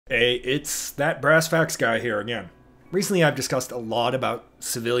Hey, it's that brass facts guy here again. Recently I've discussed a lot about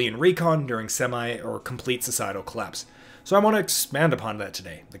civilian recon during semi or complete societal collapse. So I want to expand upon that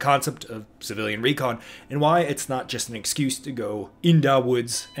today, the concept of civilian recon, and why it's not just an excuse to go in the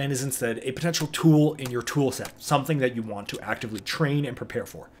woods and is instead a potential tool in your tool set, something that you want to actively train and prepare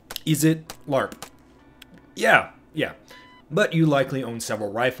for. Is it LARP? Yeah. But you likely own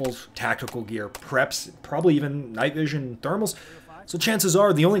several rifles, tactical gear, preps, probably even night vision thermals. So chances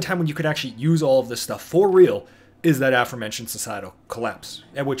are the only time when you could actually use all of this stuff for real is that aforementioned societal collapse,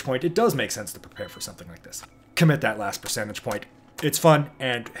 at which point it does make sense to prepare for something like this. Commit that last percentage point. It's fun,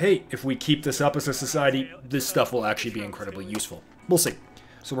 and hey, if we keep this up as a society, this stuff will actually be incredibly useful. We'll see.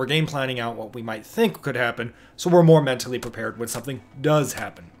 So we're game planning out what we might think could happen, so we're more mentally prepared when something does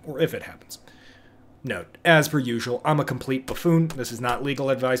happen, or if it happens. Note, as per usual, I'm a complete buffoon. This is not legal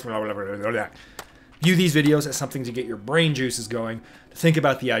advice, blah, blah, blah, blah, blah. View these videos as something to get your brain juices going, to think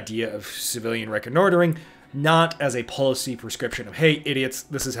about the idea of civilian reconnoitering, not as a policy prescription of, hey, idiots,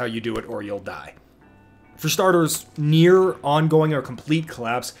 this is how you do it or you'll die. For starters, near, ongoing, or complete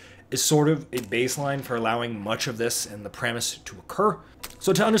collapse is sort of a baseline for allowing much of this and the premise to occur.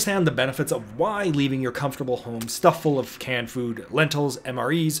 So to understand the benefits of why leaving your comfortable home stuffed full of canned food, lentils,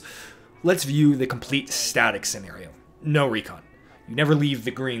 MREs, let's view the complete static scenario. No recon. You never leave the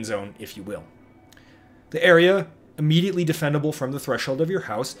green zone, if you will. The area, immediately defendable from the threshold of your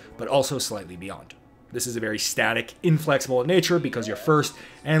house, but also slightly beyond. This is a very static, inflexible in nature because your first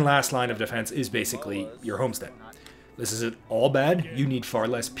and last line of defense is basically your homestead. This isn't all bad. You need far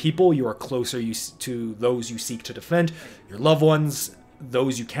less people. You are closer to those you seek to defend. Your loved ones,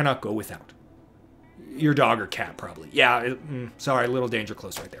 those you cannot go without. Your dog or cat, probably. Yeah, sorry, a little danger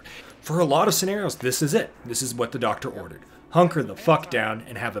close right there. For a lot of scenarios, this is it. This is what the doctor ordered. Hunker the fuck down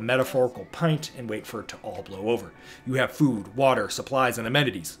and have a metaphorical pint and wait for it to all blow over. You have food, water, supplies, and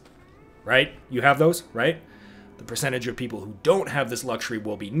amenities. Right? You have those, right? The percentage of people who don't have this luxury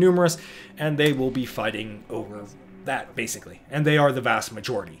will be numerous, and they will be fighting over that, basically. And they are the vast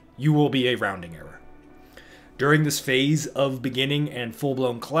majority. You will be a rounding error. During this phase of beginning and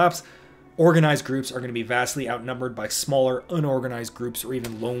full-blown collapse, organized groups are going to be vastly outnumbered by smaller, unorganized groups or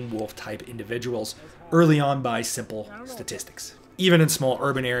even lone wolf type individuals early on by simple statistics. Even in small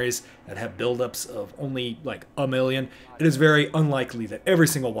urban areas that have buildups of only like 1 million, it is very unlikely that every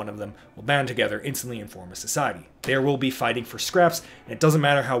single one of them will band together instantly and form a society. There will be fighting for scraps, and it doesn't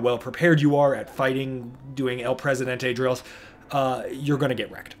matter how well prepared you are at fighting, doing El Presidente drills, you're going to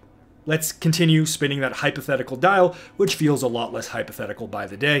get wrecked. Let's continue spinning that hypothetical dial, which feels a lot less hypothetical by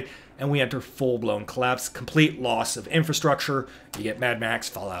the day, and we enter full-blown collapse, complete loss of infrastructure. You get Mad Max,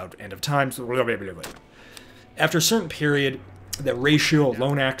 Fallout, End of Times, blah, blah, blah, blah. After a certain period, the ratio of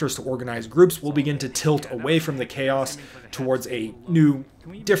lone actors to organized groups will begin to tilt away from the chaos towards a new,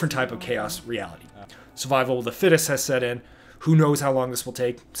 different type of chaos reality. Survival of the fittest has set in. Who knows how long this will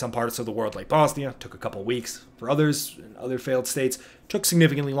take? Some parts of the world, like Bosnia, took a couple weeks. For others, in other failed states, took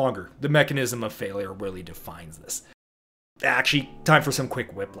significantly longer. The mechanism of failure really defines this. Actually, time for some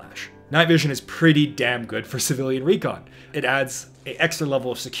quick whiplash. Night vision is pretty damn good for civilian recon. It adds an extra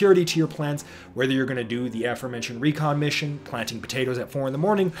level of security to your plans, whether you're going to do the aforementioned recon mission, planting potatoes at 4 in the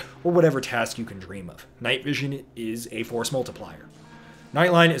morning, or whatever task you can dream of. Night vision is a force multiplier.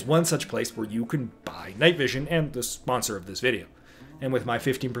 Nightline is one such place where you can buy night vision and the sponsor of this video. And with my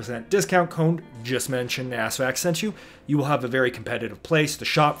 15% discount code, just mention AssFacts sent you, you will have a very competitive place to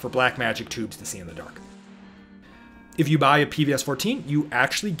shop for black magic tubes to see in the dark. If you buy a PVS-14, you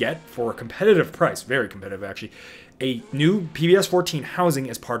actually get, for a competitive price, very competitive actually, a new PVS-14 housing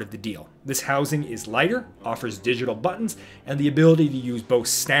as part of the deal. This housing is lighter, offers digital buttons, and the ability to use both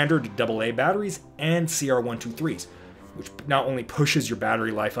standard AA batteries and CR123s. Which not only pushes your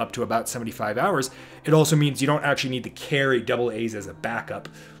battery life up to about 75 hours, it also means you don't actually need to carry AA's as a backup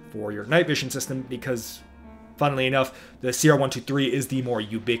for your night vision system because, funnily enough, the CR123 is the more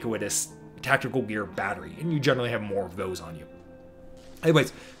ubiquitous tactical gear battery, and you generally have more of those on you.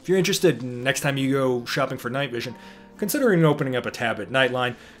 Anyways, if you're interested, next time you go shopping for night vision, considering opening up a tab at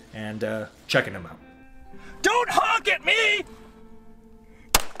Nightline and checking them out. Don't honk at me!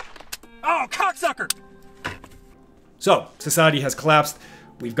 Oh, cocksucker! So, society has collapsed.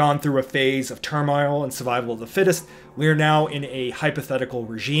 We've gone through a phase of turmoil and survival of the fittest. We are now in a hypothetical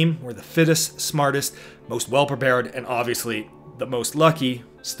regime where the fittest, smartest, most well-prepared, and obviously the most lucky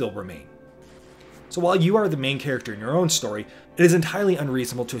still remain. So while you are the main character in your own story, it is entirely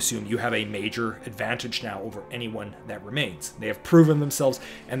unreasonable to assume you have a major advantage now over anyone that remains. They have proven themselves,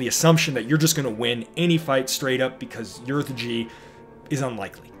 and the assumption that you're just going to win any fight straight up because you're the G is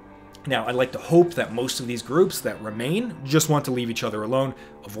unlikely. Now, I'd like to hope that most of these groups that remain just want to leave each other alone,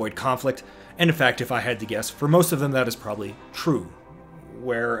 avoid conflict, and in fact, if I had to guess, for most of them that is probably true,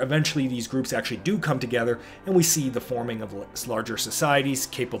 where eventually these groups actually do come together and we see the forming of larger societies,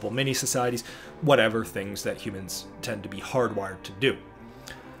 capable mini-societies, whatever things that humans tend to be hardwired to do.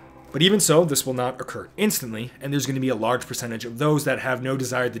 But even so, this will not occur instantly, and there's going to be a large percentage of those that have no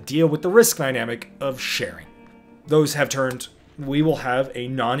desire to deal with the risk dynamic of sharing. Those have turned, we will have a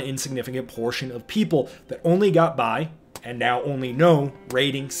non-insignificant portion of people that only got by and now only know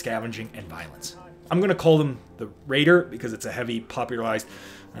raiding, scavenging, and violence. I'm going to call them the raider because it's a heavy popularized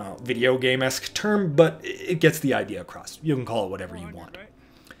video game-esque term, but it gets the idea across. You can call it whatever you want.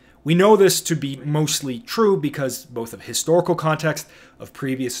 We know this to be mostly true because both of historical context, of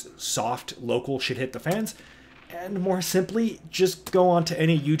previous soft local shit hit the fans, and more simply, just go onto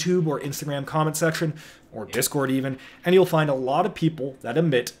any YouTube or Instagram comment section, or Discord even, and you'll find a lot of people that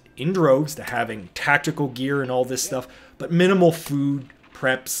admit in droves to having tactical gear and all this stuff, but minimal food,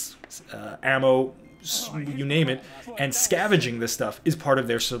 preps, ammo, you name it, and scavenging this stuff is part of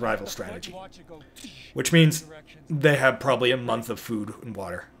their survival strategy. Which means they have probably a month of food and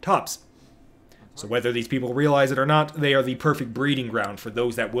water, tops. So whether these people realize it or not, they are the perfect breeding ground for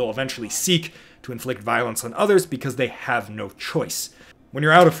those that will eventually seek to inflict violence on others because they have no choice. When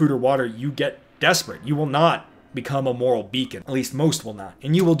you're out of food or water, you get desperate. You will not become a moral beacon, at least most will not,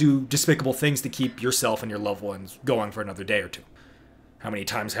 and you will do despicable things to keep yourself and your loved ones going for another day or two. How many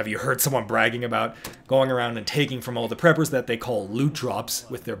times have you heard someone bragging about going around and taking from all the preppers that they call loot drops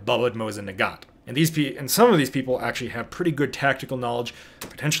with their Bubba Mosin Nagat? And some of these people actually have pretty good tactical knowledge,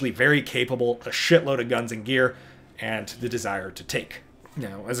 potentially very capable, a shitload of guns and gear, and the desire to take.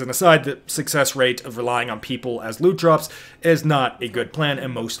 Now, as an aside, the success rate of relying on people as loot drops is not a good plan,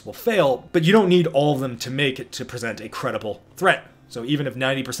 and most will fail, but you don't need all of them to make it to present a credible threat. So even if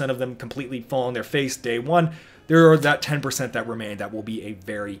 90% of them completely fall on their face day one, there are that 10% that remain that will be a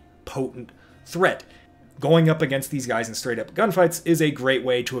very potent threat. Going up against these guys in straight up gunfights is a great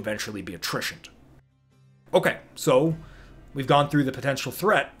way to eventually be attritioned. Okay, so we've gone through the potential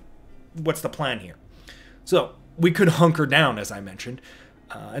threat. What's the plan here? So we could hunker down, as I mentioned,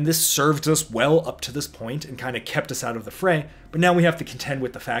 and this served us well up to this point and kind of kept us out of the fray, but now we have to contend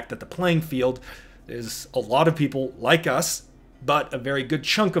with the fact that the playing field is a lot of people like us, but a very good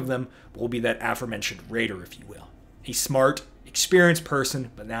chunk of them will be that aforementioned raider, if you will. A smart, experienced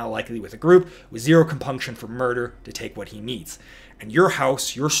person, but now likely with a group, with zero compunction for murder to take what he needs. And your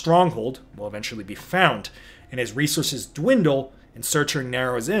house, your stronghold, will eventually be found. And as resources dwindle and searching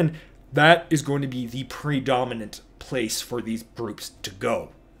narrows in, that is going to be the predominant place for these groups to go.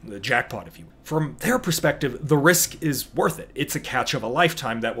 The jackpot, if you will. From their perspective, the risk is worth it. It's a catch of a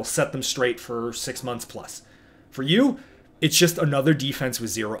lifetime that will set them straight for 6 months plus. For you, it's just another defense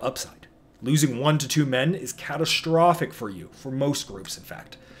with zero upside. Losing 1 to 2 men is catastrophic for you, for most groups in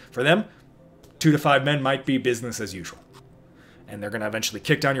fact. For them, 2 to 5 men might be business as usual. And they're going to eventually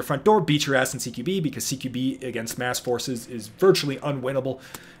kick down your front door, beat your ass in CQB, because CQB against mass forces is virtually unwinnable.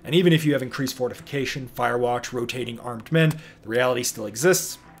 And even if you have increased fortification, firewatch, rotating armed men, the reality still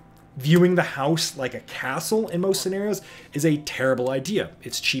exists. Viewing the house like a castle in most scenarios is a terrible idea.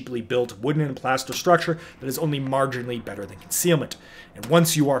 It's cheaply built wooden and plaster structure that is only marginally better than concealment. And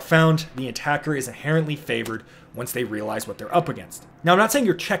once you are found, the attacker is inherently favored once they realize what they're up against. Now, I'm not saying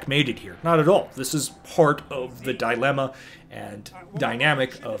you're checkmated here, not at all. This is part of the dilemma and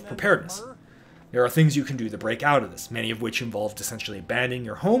dynamic of preparedness. There are things you can do to break out of this, many of which involve essentially abandoning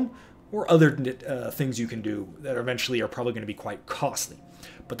your home or other things you can do that eventually are probably going to be quite costly.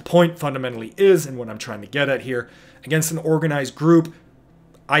 But the point fundamentally is, and what I'm trying to get at here, against an organized group,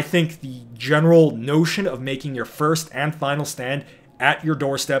 I think the general notion of making your first and final stand at your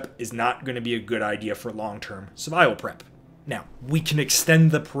doorstep is not going to be a good idea for long-term survival prep. Now, we can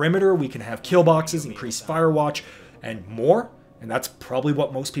extend the perimeter, we can have kill boxes, increase firewatch, and more, and that's probably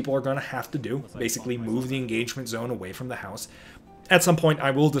what most people are going to have to do, basically move the engagement zone away from the house. At some point,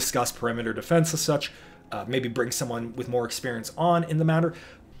 I will discuss perimeter defense as such, maybe bring someone with more experience on in the matter.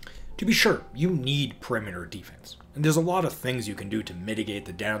 To be sure, you need perimeter defense, and there's a lot of things you can do to mitigate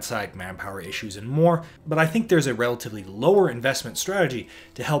the downside, manpower issues, and more, but I think there's a relatively lower investment strategy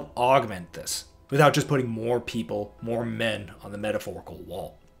to help augment this, without just putting more people, more men on the metaphorical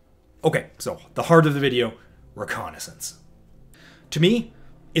wall. Okay, so the heart of the video, reconnaissance. To me,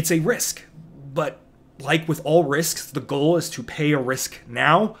 it's a risk, but like with all risks, the goal is to pay a risk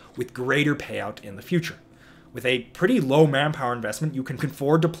now with greater payout in the future. With a pretty low manpower investment, you can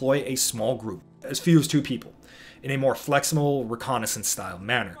forward deploy a small group, as few as 2 people, in a more flexible reconnaissance-style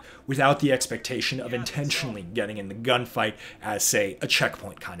manner, without the expectation of intentionally getting in the gunfight as, say, a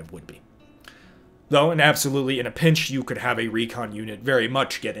checkpoint kind of would be. Though, and absolutely in a pinch, you could have a recon unit very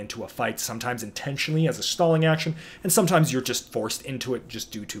much get into a fight, sometimes intentionally as a stalling action, and sometimes you're just forced into it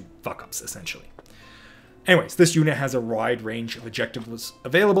just due to fuck-ups, essentially. Anyways, this unit has a wide range of objectives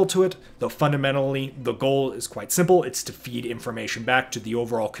available to it, though fundamentally the goal is quite simple. It's to feed information back to the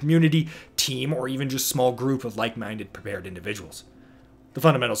overall community, team, or even just small group of like-minded prepared individuals. The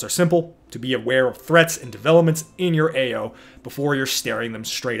fundamentals are simple: to be aware of threats and developments in your AO before you're staring them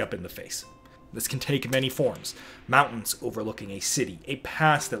straight up in the face. This can take many forms: mountains overlooking a city, a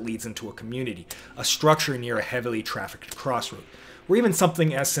pass that leads into a community, a structure near a heavily trafficked crossroad, or even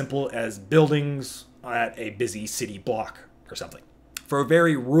something as simple as buildings at a busy city block or something. For a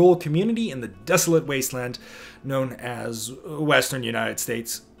very rural community in the desolate wasteland known as Western United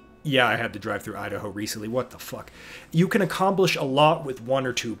States, yeah, I had to drive through Idaho recently, what the fuck, you can accomplish a lot with 1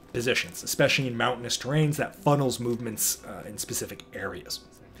 or 2 positions, especially in mountainous terrains that funnels movements in specific areas.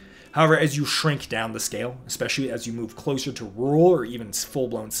 However, as you shrink down the scale, especially as you move closer to rural or even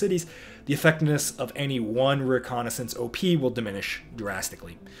full-blown cities, the effectiveness of any one reconnaissance OP will diminish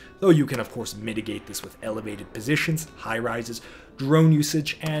drastically. Though you can of course mitigate this with elevated positions, high rises, drone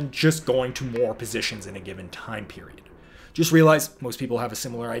usage, and just going to more positions in a given time period. Just realize most people have a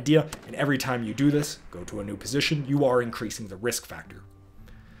similar idea, and every time you do this, go to a new position, you are increasing the risk factor.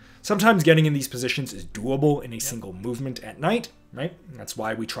 Sometimes getting in these positions is doable in a single movement at night, right? That's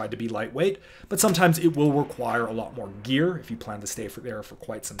why we tried to be lightweight, but sometimes it will require a lot more gear if you plan to stay there for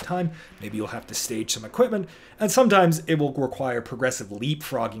quite some time. Maybe you'll have to stage some equipment, and sometimes it will require progressive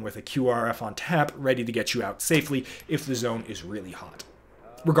leapfrogging with a QRF on tap ready to get you out safely if the zone is really hot.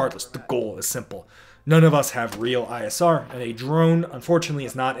 Regardless, the goal is simple. None of us have real ISR, and a drone, unfortunately,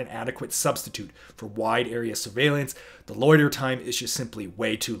 is not an adequate substitute for wide area surveillance. The loiter time is just simply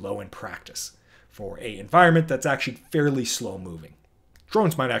way too low in practice for an environment that's actually fairly slow moving.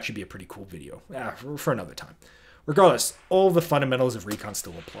 Drones might actually be a pretty cool video, for another time. Regardless, all the fundamentals of recon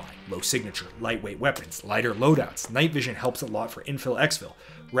still apply. Low signature, lightweight weapons, lighter loadouts, night vision helps a lot for infill exfil,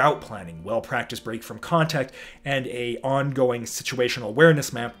 route planning, well-practiced break from contact, and a ongoing situational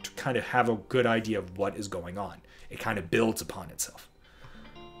awareness map to kind of have a good idea of what is going on. It kind of builds upon itself.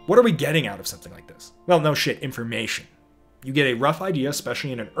 What are we getting out of something like this? Well, no shit, information. You get a rough idea,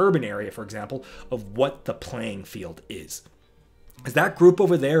 especially in an urban area, for example, of what the playing field is. Is that group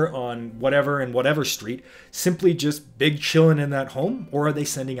over there on whatever and whatever street simply just big chilling in that home, or are they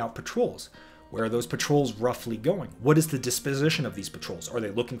sending out patrols? Where are those patrols roughly going? What is the disposition of these patrols? Are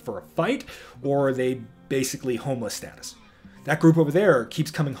they looking for a fight, or are they basically homeless status? That group over there keeps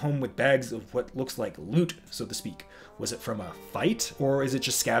coming home with bags of what looks like loot, so to speak. Was it from a fight, or is it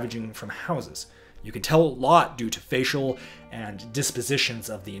just scavenging from houses? You can tell a lot due to facial and dispositions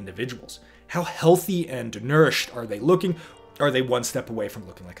of the individuals. How healthy and nourished are they looking? Are they one step away from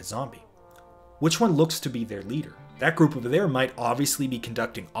looking like a zombie? Which one looks to be their leader? That group over there might obviously be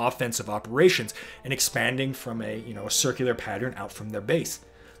conducting offensive operations and expanding from a circular pattern out from their base.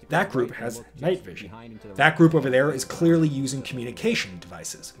 That group has night vision. That group over there is clearly using communication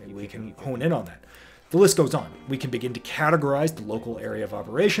devices. Maybe we can hone in on that. The list goes on. We can begin to categorize the local area of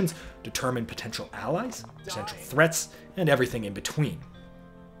operations, determine potential allies, potential threats, and everything in between.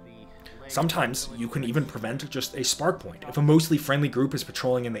 Sometimes you can even prevent just a spark point. If a mostly friendly group is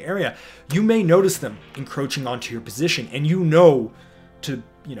patrolling in the area, you may notice them encroaching onto your position, and to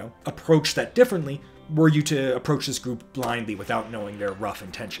approach that differently were you to approach this group blindly without knowing their rough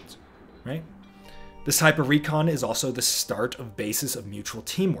intentions, right? This type of recon is also the start of basis of mutual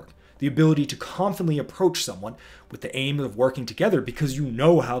teamwork. The ability to confidently approach someone with the aim of working together because you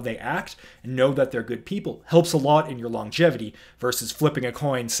know how they act and know that they're good people helps a lot in your longevity versus flipping a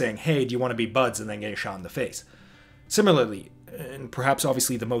coin saying, hey, do you want to be buds, and then getting shot in the face. Similarly, and perhaps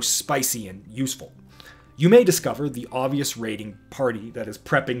obviously the most spicy and useful, you may discover the obvious raiding party that is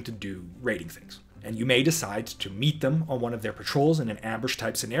prepping to do raiding things. And you may decide to meet them on one of their patrols in an ambush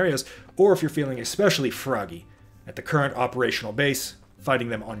type scenarios, or if you're feeling especially froggy, at the current operational base, fighting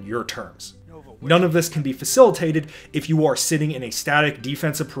them on your terms. None of this can be facilitated if you are sitting in a static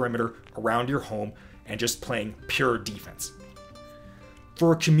defensive perimeter around your home and just playing pure defense.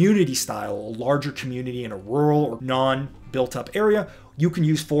 For a community style, a larger community in a rural or non-built up area, you can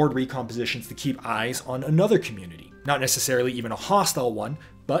use forward recon positions to keep eyes on another community. Not necessarily even a hostile one,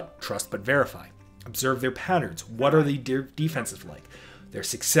 but trust but verify. Observe their patterns. What are the defenses like? Their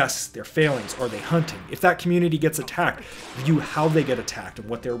success, their failings, are they hunting? If that community gets attacked, view how they get attacked and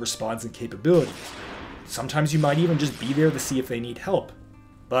what their response and capability is. Sometimes you might even just be there to see if they need help.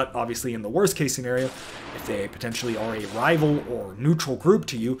 But obviously in the worst case scenario, if they potentially are a rival or neutral group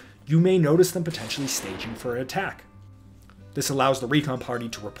to you, you may notice them potentially staging for an attack. This allows the recon party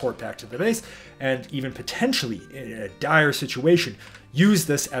to report back to the base, and even potentially, in a dire situation, use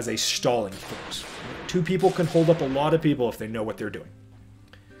this as a stalling force. 2 people can hold up a lot of people if they know what they're doing.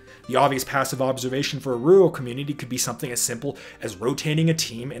 The obvious passive observation for a rural community could be something as simple as rotating a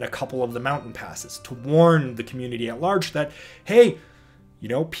team in a couple of the mountain passes to warn the community at large that, hey,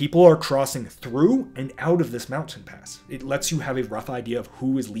 people are crossing through and out of this mountain pass. It lets you have a rough idea of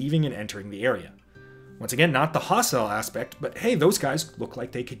who is leaving and entering the area. Once again, not the hostile aspect, but hey, those guys look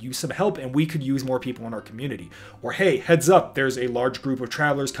like they could use some help and we could use more people in our community. Or hey, heads up, there's a large group of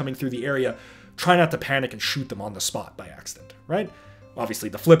travelers coming through the area. Try not to panic and shoot them on the spot by accident, right? Obviously,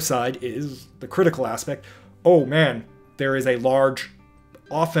 the flip side is the critical aspect. Oh man, there is a large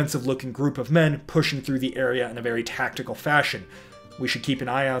offensive-looking group of men pushing through the area in a very tactical fashion. We should keep an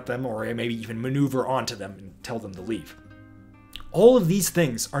eye on them or maybe even maneuver onto them and tell them to leave. All of these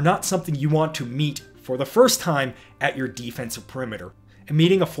things are not something you want to meet for the first time at your defensive perimeter. And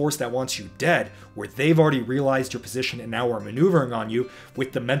meeting a force that wants you dead, where they've already realized your position and now are maneuvering on you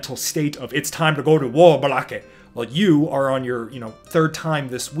with the mental state of it's time to go to war, Balake. Well, you are on your, 3rd time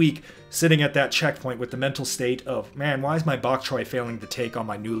this week sitting at that checkpoint with the mental state of, man, why is my bok choy failing to take on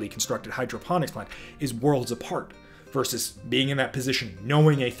my newly constructed hydroponics plant, is worlds apart, versus being in that position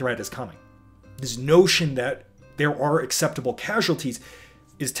knowing a threat is coming. This notion that there are acceptable casualties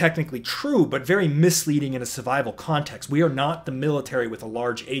is technically true, but very misleading in a survival context. We are not the military with a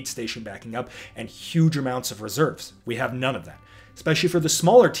large aid station backing up and huge amounts of reserves. We have none of that, especially for the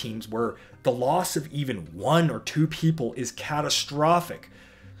smaller teams where the loss of even 1 or 2 people is catastrophic.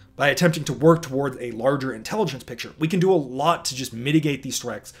 By attempting to work towards a larger intelligence picture, we can do a lot to just mitigate these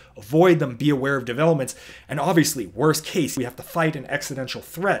threats, avoid them, be aware of developments, and obviously, worst case, we have to fight an existential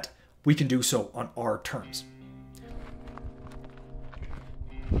threat. We can do so on our terms.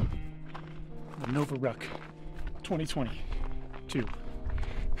 Nova Ruck 2022.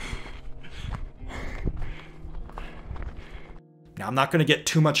 Now, I'm not going to get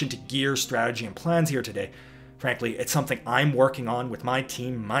too much into gear, strategy, and plans here today. Frankly, it's something I'm working on with my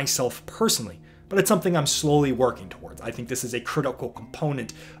team, myself personally, but it's something I'm slowly working towards. I think this is a critical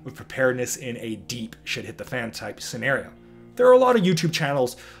component of preparedness in a deep shit-hit-the-fan type scenario. There are a lot of YouTube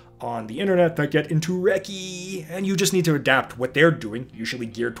channels on the internet that get into recce, and you just need to adapt what they're doing, usually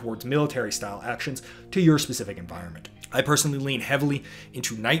geared towards military-style actions, to your specific environment. I personally lean heavily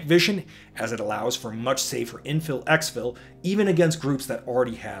into night vision, as it allows for much safer infill-exfil, even against groups that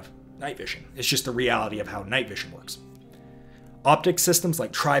already have night vision. It's just the reality of how night vision works. Optic systems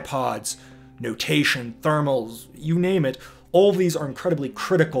like tripods, notation, thermals, you name it, all of these are incredibly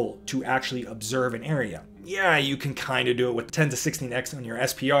critical to actually observe an area. Yeah, you can kind of do it with 10 to 16x on your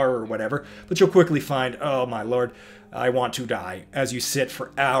SPR or whatever, but you'll quickly find, oh my lord, I want to die, as you sit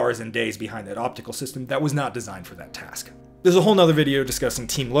for hours and days behind that optical system that was not designed for that task. There's a whole nother video discussing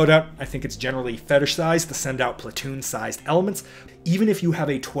team loadout. I think it's generally fetish-sized to send out platoon-sized elements. Even if you have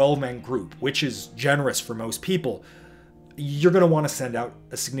a 12-man group, which is generous for most people, you're going to want to send out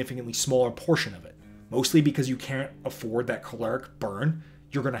a significantly smaller portion of it. Mostly because you can't afford that caloric burn.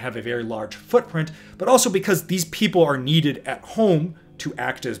 You're going to have a very large footprint, but also because these people are needed at home to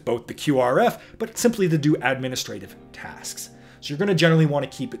act as both the QRF, but simply to do administrative tasks. So you're going to generally want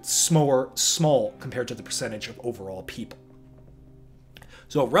to keep it small compared to the percentage of overall people.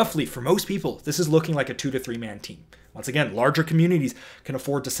 So roughly, for most people, this is looking like a 2 to 3 man team. Once again, larger communities can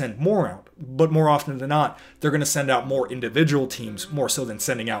afford to send more out, but more often than not, they're going to send out more individual teams, more so than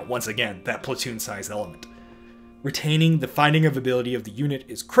sending out, once again, that platoon-sized element. Retaining the fighting ability of the unit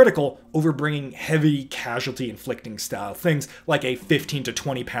is critical over bringing heavy casualty-inflicting style things like a 15 to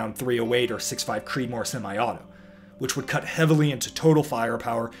 20 pound 308 or 6.5 Creedmoor semi-auto, which would cut heavily into total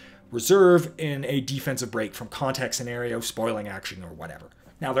firepower, reserve in a defensive break from contact scenario, spoiling action, or whatever.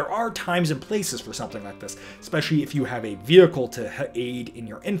 Now, there are times and places for something like this, especially if you have a vehicle to aid in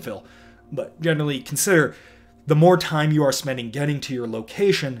your infill, but generally consider the more time you are spending getting to your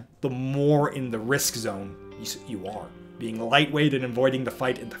location, the more in the risk zone you are. Being lightweight and avoiding the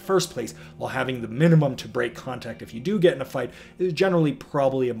fight in the first place while having the minimum to break contact if you do get in a fight is generally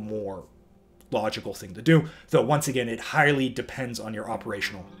probably a more logical thing to do, though once again it highly depends on your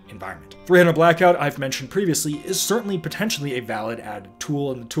operational environment. 300 Blackout, I've mentioned previously, is certainly potentially a valid added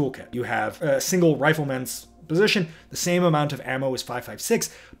tool in the toolkit. You have a single rifleman's position, the same amount of ammo as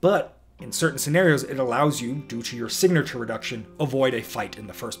 5.56, but in certain scenarios it allows you, due to your signature reduction, avoid a fight in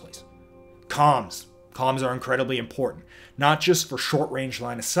the first place. Comms. Comms are incredibly important, not just for short-range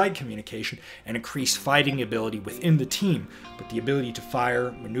line-of-sight communication and increased fighting ability within the team, but the ability to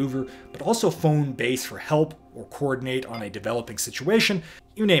fire, maneuver, but also phone base for help or coordinate on a developing situation.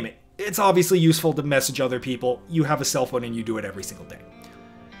 You name it. It's obviously useful to message other people. You have a cell phone and you do it every single day.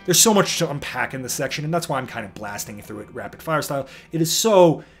 There's so much to unpack in this section, and that's why I'm kind of blasting through it rapid fire style. It is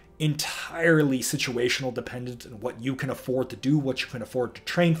so entirely situational dependent on what you can afford to do, what you can afford to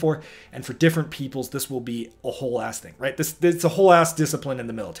train for, and for different peoples, this will be a whole ass thing, right? It's a whole ass discipline in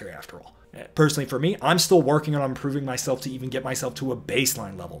the military after all. Personally, for me, I'm still working on improving myself to even get myself to a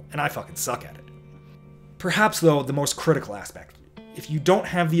baseline level, and I fucking suck at it. Perhaps, though, the most critical aspect. If you don't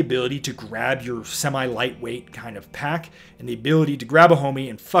have the ability to grab your semi-lightweight kind of pack and the ability to grab a homie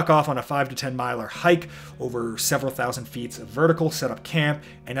and fuck off on a 5 to 10 miler hike over several thousand feet of vertical, set up camp,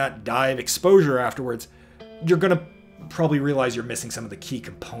 and not die of exposure afterwards, you're gonna probably realize you're missing some of the key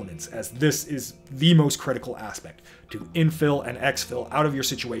components, as this is the most critical aspect, to infill and exfil out of your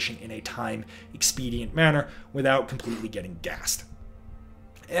situation in a time-expedient manner without completely getting gassed.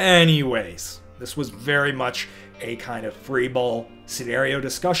 Anyways, this was very much a kind of free ball scenario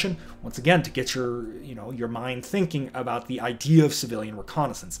discussion, once again, to get your mind thinking about the idea of civilian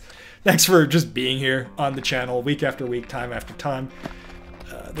reconnaissance. Thanks for just being here on the channel week after week, time after time.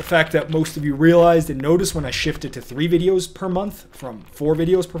 The fact that most of you realized and noticed when I shifted to 3 videos per month from 4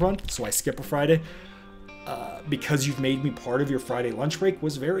 videos per month, so I skip a Friday, because you've made me part of your Friday lunch break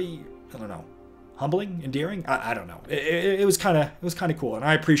was very, I don't know, humbling, endearing. I don't know. It was kind of cool, and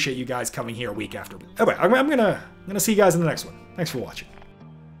I appreciate you guys coming here week after week. Anyway, I'm gonna see you guys in the next one. Thanks for watching.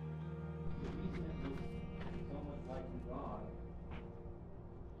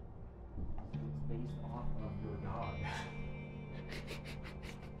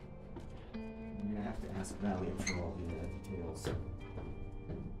 You're gonna have to ask Valiant for all the details.